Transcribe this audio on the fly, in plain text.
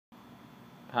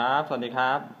ครับ สวัสดีค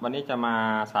รับ วันนี้จะมา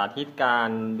สาธิตการ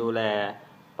ดูแล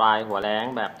ปลายหัวแล้ง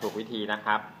แบบถูกวิธีนะค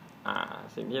รับ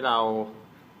สิ่งที่เรา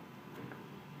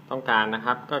ต้องการนะค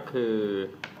รับก็คือ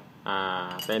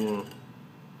เป็น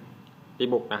ดี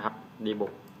บุกนะครับดีบุ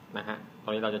กนะฮะตร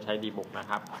งนี้เราจะใช้ดีบุกนะ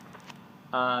ครับ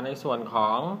ในส่วนขอ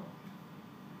ง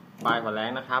ปลายหัวแล้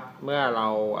งนะครับเมื่อเรา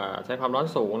ใช้ความร้อน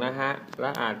สูงนะฮะและ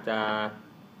อาจจะ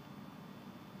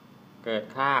เกิด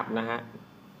คราบนะฮะ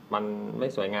มันไม่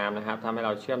สวยงามนะครับทำให้เร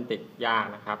าเชื่อมติดยาก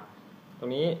นะครับตร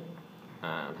งนี้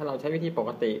ถ้าเราใช้วิธีปก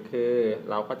ติคือ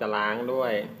เราก็จะล้างด้ว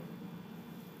ย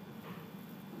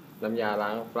น้ำยาล้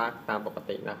างปลั๊กตามปก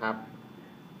ตินะครับ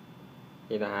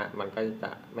นี่นะฮะมันก็จ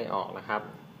ะไม่ออกนะครับ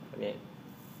อันนี้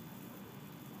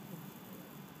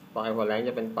ปลายหัวแล้ง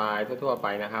จะเป็นปลายทั่วๆไป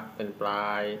นะครับเป็นปลา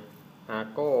ยฮา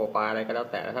โก้ปลายอะไรก็แล้ว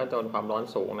แต่ถ้าโดนความร้อน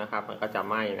สูงนะครับมันก็จะ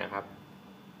ไหม้นะครับ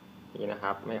นี่นะค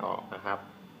รับไม่ออกนะครับ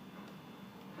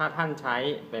ถ้าท่านใช้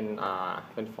เ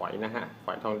ป็นฝอยนะฮะฝ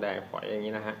อยทองแดงฝอยอย่าง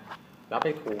นี้นะฮะแล้วไป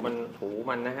ถู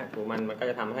มันนะฮะถูมันก็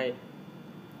จะทำให้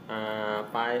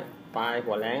ปลาย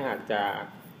หัวแล้งอาจจะ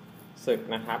สึก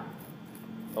นะครับ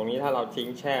ตรงนี้ถ้าเราทิ้ง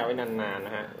แช่ไว้นานๆน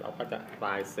ะฮะเราก็จะปล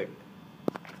ายสึก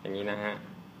อย่างนี้นะฮะ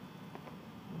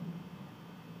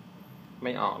ไ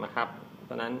ม่ออกนะครับเพ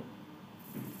ราะนั้น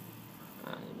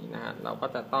อย่างนี้นะฮะเราก็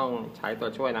จะต้องใช้ตัว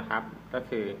ช่วยนะครับก็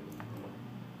คือ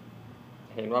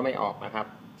เห็นว่าไม่ออกนะครับ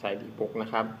ใช้ดีบุกนะ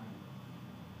ครับ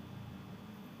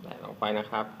ใส่ลงไปนะ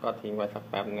ครับก็ทิ้งไว้สัก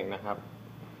แป๊บหนึ่งนะครับ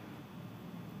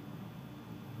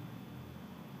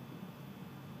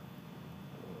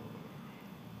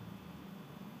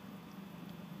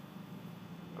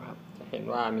จะเห็น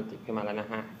ว่ามีติดขึ้นมาแล้วนะ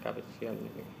ฮะก็ไปเชื่อม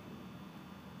นิดนึง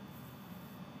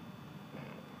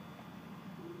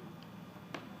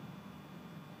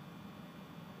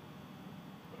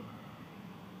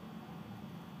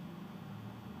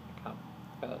ครับ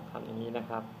ก็ทำอย่างนี้นะ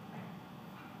ครับ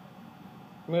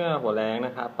เมื่อหัวแล้งน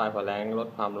ะครับปลายหัวแล้งลด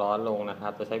ความร้อนลงนะครั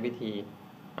บจะใช้วิธี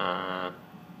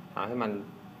ทำให้มัน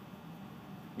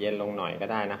เย็นลงหน่อยก็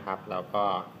ได้นะครับแล้วก็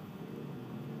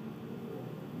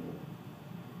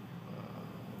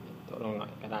ตัวลงหน่อ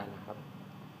ยก็ได้นะครับ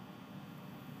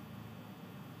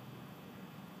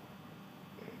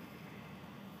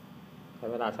ใช้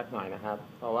เวลาสักหน่อยนะครับ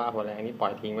เพราะว่าหัวแล้งนี้ปล่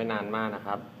อยทิ้งไว้นานมากนะค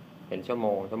รับเป็นชั่วโม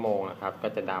งนะครับก็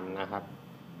จะดำนะครับ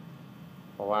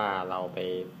เพราะว่าเราไป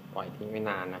ปล่อยทิ้งไว้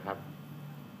นานนะครับ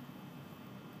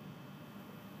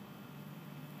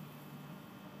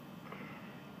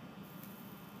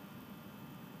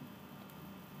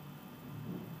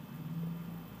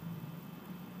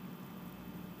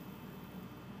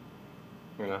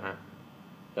นี่นะฮะ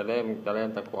จะเริ่ม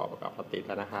ตะกั่วประกอบติดแ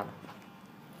ล้วนะครับ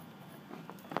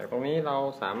แต่ตรงนี้เรา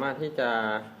สามารถที่จะ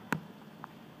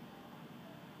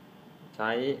ใ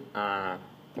ช้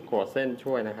ตะกั่วเส้น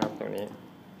ช่วยนะครับตรงนี้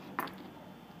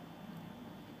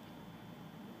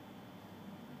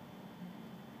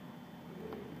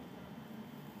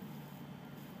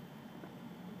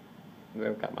เ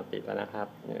ริ่มกลับมาติดแล้วนะครับ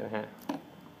นี่นะฮะ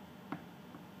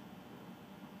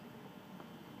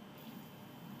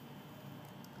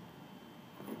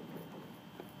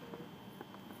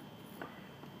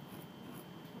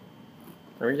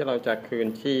ตรงนี้เราจะคืน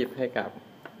ชีพให้กับ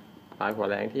ปลายหัว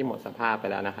แล้งที่หมดสภาพไป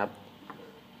แล้วนะครับ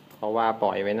เพราะว่าป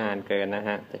ล่อยไว้นานเกินนะฮ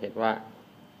ะจะเห็นว่า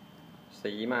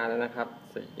สีมาแล้วนะครับ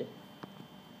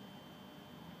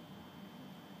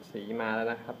สีมาแล้ว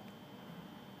นะครับ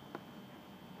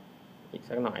อีก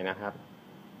สักหน่อยนะครับ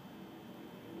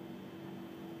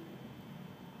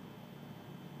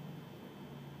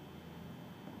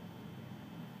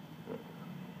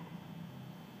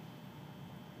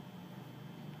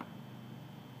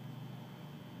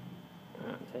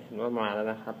จะเห็นว่ามาแล้ว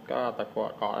นะครับก็ตะกั่ว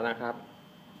เกาะแล้วนะครับ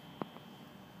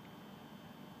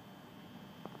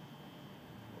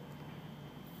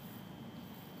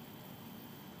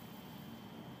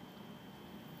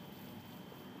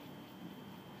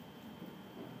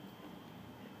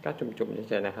ก็จุ่มๆ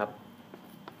เฉยๆนะครับ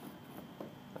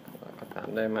ก็ตาม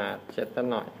ด้วยมาเช็ดตั้ง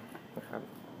หน่อยนะครับ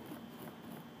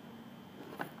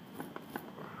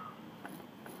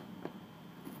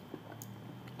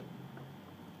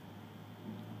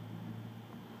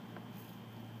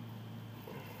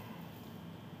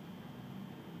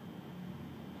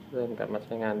เริ่มกลับมาใ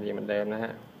ช้งานดีเหมือนเดิมนะฮ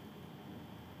ะ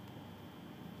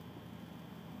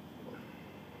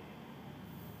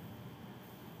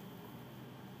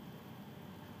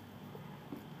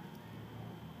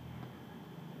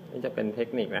นี่จะเป็นเทค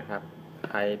นิคนะครับ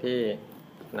ใครที่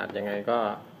ถนัดยังไงก็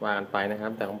วางไปนะครั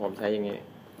บแต่ของผมใช้อย่างนี้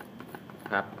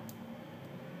ครับ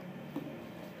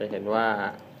จะเห็นว่า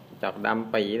จากด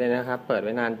ำปีเลยนะครับเปิดไ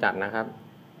ว้นานจัดนะครับ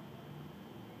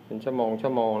เป็นชั่วโ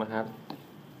มงนะครับ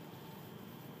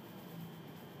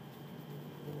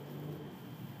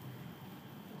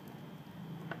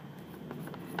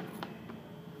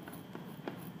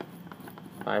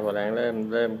ลายหัวแรงเ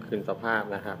ริ่มคืนสภาพ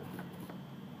นะครับ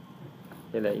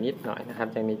จะเหลืออีกนิดหน่อยนะครับ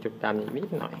ยังมีจุดดำอีกนิด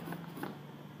หน่อย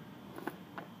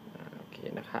โอเค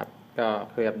นะครับก็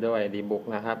เคลือบด้วยดีบุก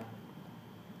นะครับ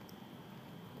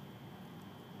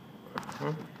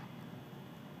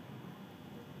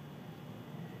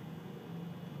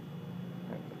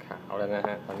ขาวแล้วนะฮ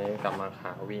ะตอนนี้กลับมาข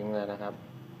าววิ่งแล้วนะครับ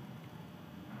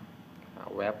ขาว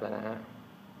แวบแล้วนะฮะ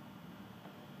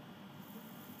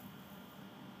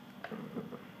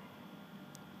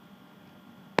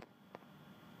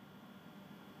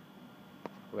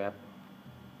แวบ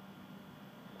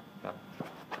ครับ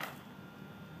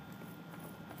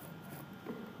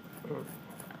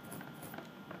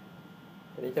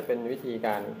อันนี้จะเป็นวิธีก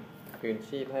ารคืน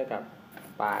ชีพให้กับ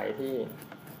ปลายที่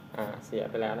เสีย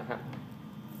ไปแล้วนะครับ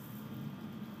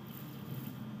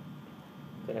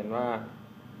จะเห็นว่า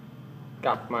ก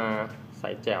ลับมาใส่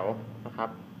แจ๋วนะครับ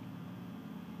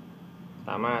ส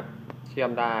ามารถเชื่อ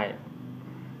มได้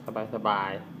สบา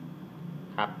ย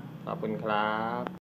ๆครับขอบคุณครับ